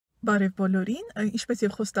Բարև բոլորին, ինչպես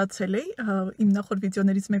եւ խոստացել էի, իմ նախորդ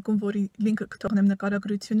վիդեոներից մեկում, որի լինքը կթողնեմ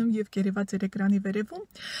նկարագրությունում եւ գերեված էր էկրանի վերևում,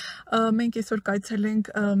 մենք այսօր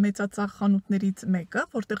կայցելենք մեծածախ խանութներից մեկը,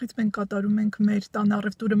 որտեղից մենք կատարում ենք մեր տան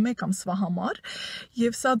առևտուրը 1 ամսվա համար,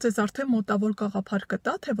 եւ սա ձեզ արդեն մոտավոր գաղափար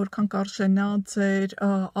կտա, թե որքան կարժենա ձեր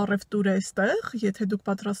առևտուրը այստեղ, եթե դուք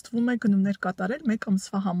պատրաստվում եք գնումներ կատարել 1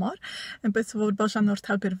 ամսվա համար, այնպես որ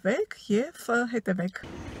բաժանորդագրվեք եւ հետեւեք։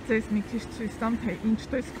 Ձեզ մի քիչ ցույց տամ, թե ինչ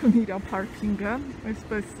տեսք ունի իր պարքինգը,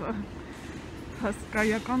 այսպես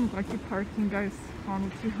հսկայական ուղղակի պարքինգ է այս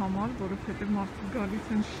խանութի համար, որովհետև մարդիկ գալիս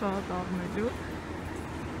են շատ առնելու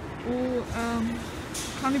ու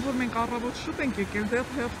քանի որ մենք առավոտ շուտ ենք եկել, դեռ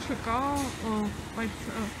հերթ չկա, բայց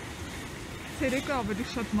ցերեկը ավելի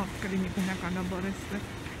շատ մարդ կլինի բնականաբար այստեղ։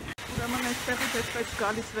 Ուրեմն այստեղից այսպես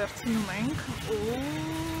գալիս վերցնում ենք ու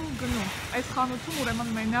գնում։ Այս խանութում ուրեմն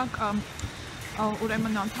մենակ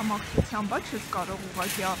ուրեմն անդամակցությամբ չես կարող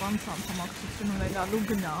ուղղակի առանց անդամակցություն ունենալու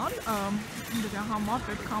գնալ, դրա համար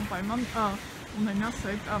պետք է անպայման ունենաս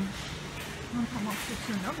այդ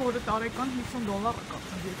անդամակցությունը, որը տարեկան $50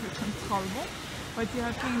 կախում, եթե չեմ սխալվում, բայց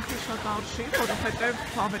իհարկե ինքը շատ արժի, որովհետև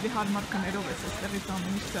ավելի հարմար գներով ես այստեղից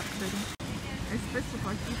ամեն ինչ ձեռք բերում։ Այսպես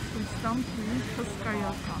ուղղակի ցույց տամ, թե ինչ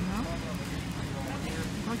հսկայական է։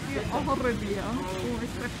 Ուղղակի ահռելի է, ու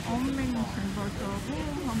այստեղ ամեն ինչ են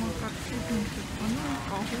վաճառում, համակարգչություն չտանում,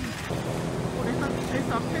 կահում։ Ուրեմն այս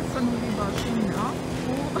արդեն սննդի բաժինն է,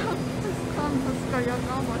 ու այսքան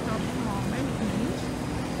հսկայական վաճառում ամեն ինչ։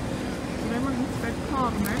 Ուրեմն ինձ պետք է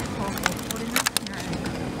առնել խաղող, օրինակ նայեք,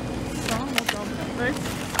 սա մոտավորապես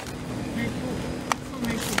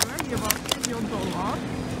 1.81 է եւ արդեն $7,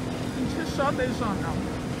 ինչը շատ էժան է։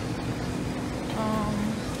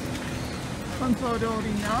 Խնդրորը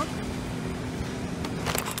օրինակ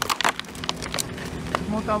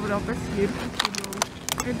մոտավորապես 2 կիլո,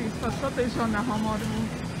 էլի սա շատ էժան է համարվում,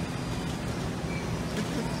 այս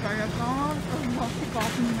հսկայական, մարդիկ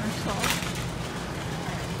ապնում են շատ,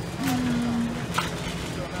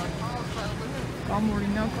 կամ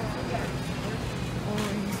օրինակ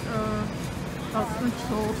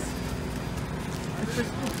 14, այսպես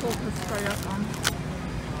թուքով հսկայական։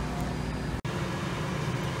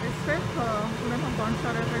 Այստեղ ուրեմն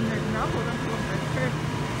բանջարեղեններն է, որոնք որ պետք է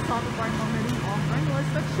սառը պայմաններում աղվեն, ու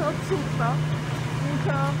այստեղ շատ ցուրտ է,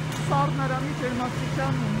 ինքը սառնարանի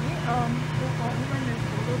ջերմաստիճան ունի, ու աղվում են այս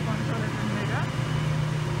բոլոր բանջարեղենները։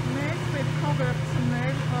 Մեզ պետք է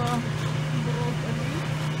վերցնել բրոկոլի,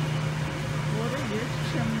 որը ես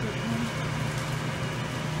չեմ գտնում։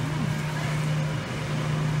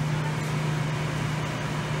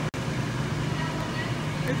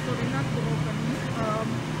 Այս օրինակ բրոկոլի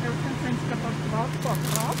Elken sense կատարված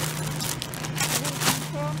պատրաստ, ու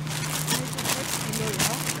ինքը 1.5 կիլո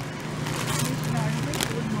է, միշտ նայում եք,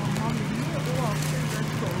 որ նորմալ լինի ու արդեն $6։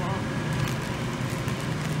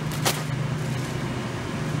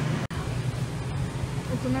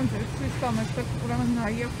 Ուզում եմ ձեզ ցույց տամ, այստեղ ուրեմն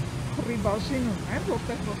նաև փռի բաժին ունեն,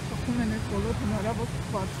 որտեղ որ թխում են այս բոլոր հնարավոր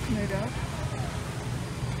թխվածքները,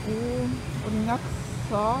 ու օրինակ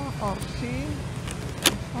սա արժի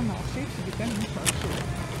անարժի, չգիտեմ ինչ արժի է։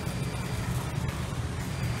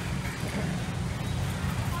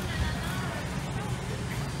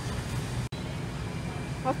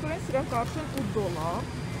 Հաստորեն սրանք արժեն $8,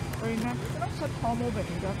 օրինակ սրանք շատ համով են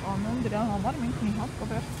իրականում, դրա համար մենք մի հատ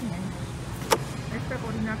կվերցնենք։ Այստեղ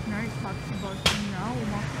օրինակ նայեք հացի բաժինն է, ու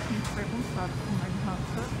մարդիկ ինչ տեղում սարքում են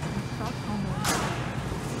հացը, շատ համով է։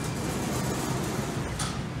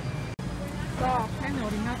 Սա արդեն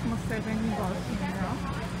օրինակ մսեղենի բաժինն է,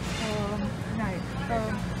 նայեք,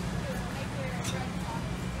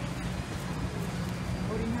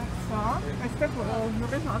 օրինակ սա, այստեղ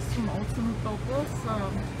նորեն հասնում է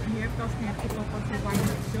 88% և 12%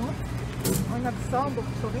 ձևայնություն, օրինակ սա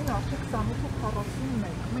ամբողջովին արժի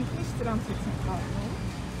 28.41, մենք միշտ սրանցից ենք առնում,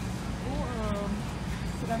 ու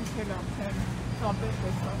սրանք էլ արդեն տարբեր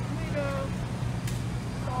տեսակները,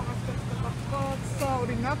 սա այստեղ կտակված, սա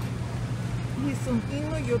օրինակ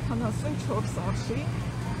 59.74 արժի,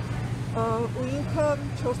 ու ինքը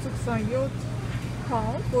 4.27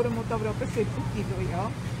 pound, որը մոտավորապես 2 կիլո է,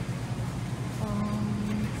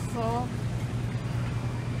 սա,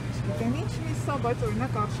 չգիտեմ ինչ մի սա, բայց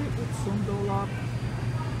օրինակ արժի $80,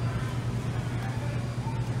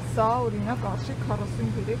 սա օրինակ արժի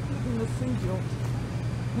 43.97,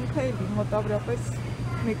 ինքը էլի մոտավորապես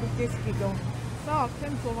 1.5 կիլո, սա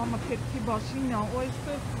արդեն ծովամթերքի բաժինն է, ու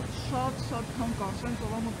այստեղ շատ թանկ արժեն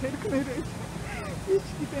ծովամթերքները,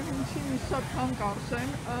 չգիտեմ ինչի մի շատ թանկ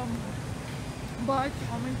արժեն, բայց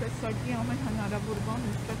ամեն տեսակի, ամեն հնարավոր բան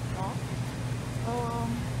այստեղ կա,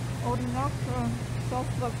 օրինակ, սա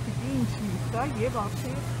ստվաստիկի ինչ միս է և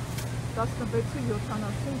արժի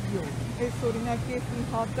 16.77, այս օրինակ ես մի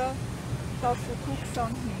հատը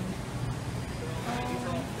 18.25,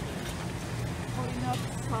 օրինակ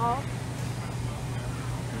սա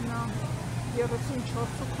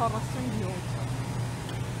 34.47,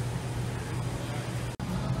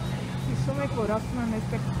 հիշում եք, որ ասում եմ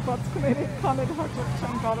այստեղ թվացքները այդքան էլ հաջող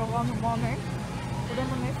չեն կարողանում անենք,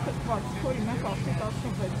 ուրեմն այս թվացքը օրինակ արդի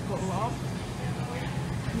 16 դոլար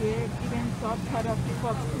և իրենց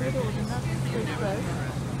արդարատիպացքները օրինակ այսպես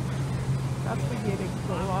 13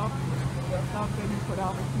 դոլար տարբեր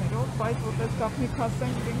հրավերներով, բայց որպես գաղտնիք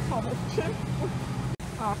ասենք իրենք համով չեն։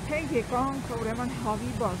 Արդեն եկանք ուրեմն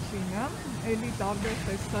հավի բաժինը, էլի տարբեր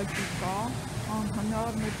տեսակի կա,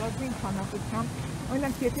 անհնար, մեծածին քանակությամբ,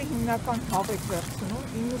 օրինակ եթե հիմնական հավ եք վերցնում,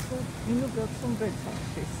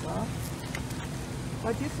 9.66 է սա,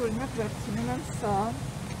 բայց ես օրինակ վերցնում եմ սա,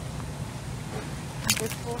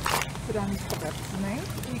 այնպես որ սրանից կվերցնենք,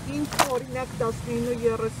 ինքը օրինակ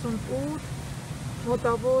 19.38,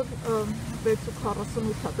 մոտավոր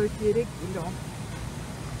 6.48 հատ, այդ 3 կիլո։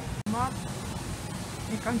 Հիմա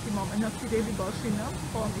եկանք իմ ամենասիրելի բաժինը,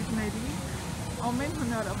 պանիրների, ամեն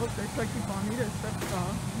հնարավոր տեսակի բանիր այստեղ կա,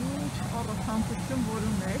 ինչ առանձնահատկություն որ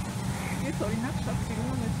ունեք, ես օրինակ շատ սիրում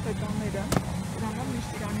եմ այս ֆետաները, դրանով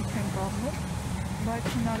միշտ իրանից ենք առնում, բայց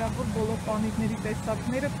հնարավոր բոլոր պանիրների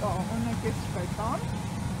տեսակները կա, օրինակ ես ֆետան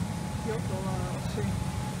 7 դոլար արժի։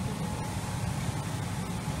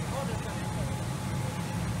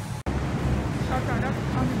 Շատ արագ,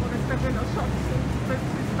 քանի որ այստեղ էլ շատ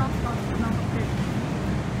սննդամաթերքը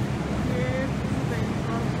և ստեյքի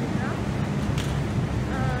բաժինը,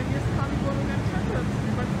 ես քանի որ ունենք չեմ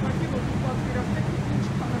վերցնում, բայց ուղղակի որ դուք պատկերացրեք ինչ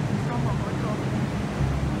քանակությամբ ավաճառվում։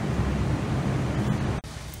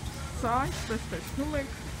 Սա ինչպես տեսնում եք,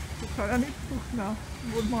 շուքարանի թուղթն է,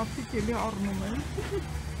 որ մարդիկ էլի առնում են։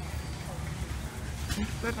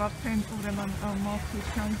 Այստեղ արդեն ուրեմն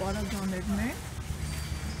մաքրության պարագաներն են,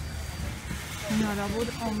 հնարավոր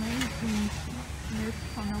ամեն ինչ մեր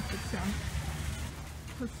քանակության,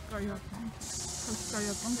 հսկայական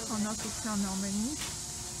քանակության ամեն ինչ։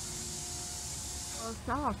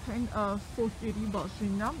 Սա արդեն սոկերի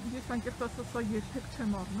բաժինն է, ես անկեղծ ասած սա երբեք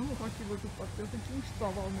չեմ առնում, ուղղակի որ դուք պատկերացրեք ինչ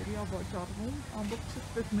ծավալների է վաճառվում, ամբողջ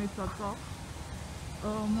այսպես մեծածախ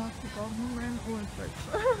մարդիկ առնում են ու այսպես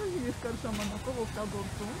երկար ժամանակով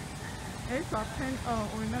օգտագործում։ Այս արդեն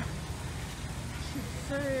օրինակ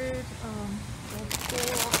չիպսեր,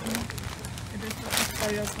 պոպկորն,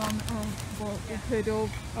 հսկայական ուտերով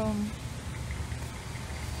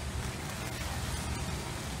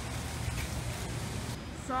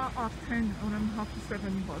Սա արդեն ուրեմն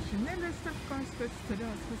հագուստեղենի բաժինն էլ այստեղ կա, այսպես դրա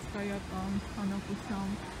հսկայական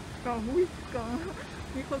քանակությամբ, կա հույս կա,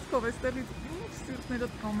 մի խոսքով այստեղից ինչ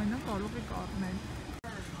սիրտներդ կամենա կարող եք առնել։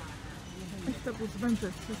 Այստեղ ուզում եմ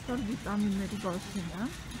ձեզ ցույց տալ վիտամինների բաժինը,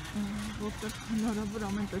 որտեղ հնարավոր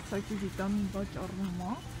ամեն տեսակի վիտամին վաճառվում է։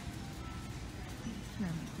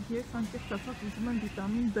 Ես անկեղծ ասած ուզում եմ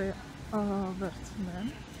վիտամին D վերցնեմ,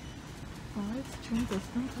 բայց չեմ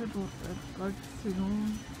տեսնում թե որտեղ, կալցիում,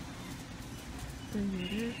 D3,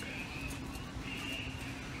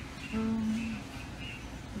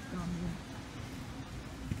 վիտամին,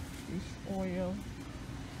 fish oil,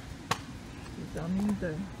 վիտամին D,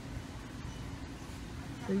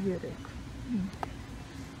 D3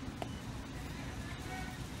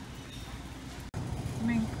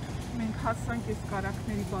 Մենք հասանք այս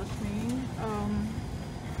կարակների բաժնին,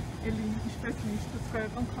 էլի ինչպես միշտ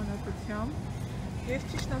հսկայական քանակությամբ։ Ես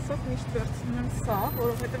ճիշտ ասած միշտ վերցնում եմ սա,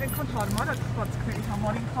 որովհետև այնքան հարմար է թվացքների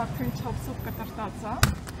համար, ինքը արդեն չափսով կտրտած է,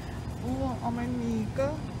 ու ամեն մեկը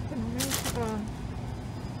գնում ենք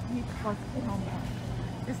մի թվացքի համար։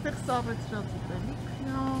 Այստեղ սառեցրած ուտելիքն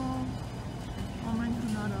է, ամեն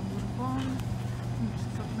հնարավոր բան, ինչ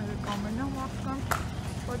ծխները կամենա մարդկանց,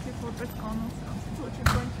 բայց ես որպես կանոն սրանցից ոչինչ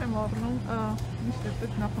բան չեմ առնում, միշտ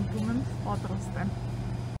այդպես նախընտրում եմ պատրաստեմ։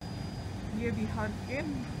 Եվ իհարկե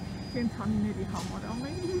կենդանիների համար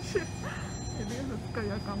ամեն ինչ էլի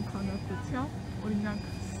հսկայական քանակությամբ, օրինակ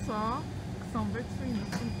սա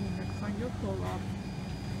 26.99, 27 դոլար։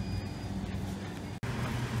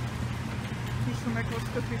 Հիշում եք, որ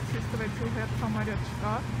սկզբից ցույց տվեցի հերթ համարյա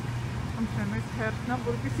չկար, խնդրեմ այս հերթն է,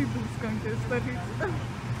 որպեսզի դուրս գանք այստեղից։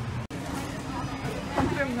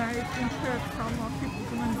 Խնդրեմ նայեք ինչ հերթ կա, մարդիկ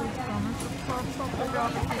ուզում են դուրս գան, սարսափելի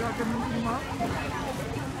աղիք իրագնում հիմա։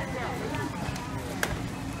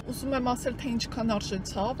 Ուզում եմ ասել, թե ինչքան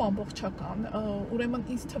արժեցավ ամբողջական, ուրեմն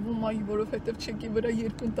ինձ թվում է, որովհետև չեկի վրա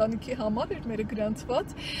երկու ընտանիքի համար էր մերը գրանցված,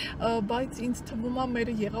 բայց ինձ թվում է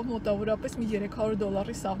մերը եղավ մոտավորապես մի 300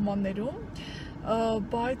 դոլարի սահմաններում,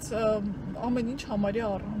 բայց ամեն ինչ համարյա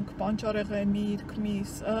առանք, բանջարեղեն, միրգ,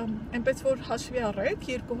 միս, այնպես որ հաշվի առեք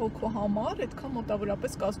 2 հոգու համար, այդքան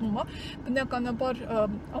մոտավորապես կազմում է։ Բնականաբար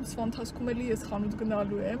ամսվա ընթացքում էլի ես խանութ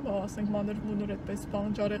գնալու եմ, ասենք մանր-մունոր այդպես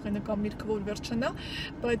բանջարեղենը կամ միրգը որ վերջնա,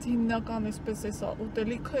 բայց հիմնական այսպես էսա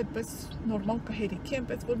ուտելիքը այդպես նորմալ կհերիքի,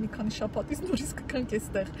 այնպես որ մի քանի շաբաթից նորից կգանք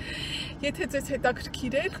այստեղ։ Եթե ձեզ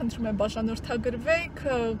հետաքրքիր է, խնդրում եմ բաժանորդագրվեք,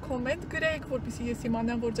 կոմենտ գրեք, որպեսզի ես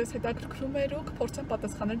իմանամ, որ ձեզ հետաքրքրում էր ու կփորձեմ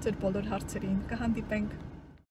պատասխանել ձեր բոլոր հարցերին։ Կհանդիպենք։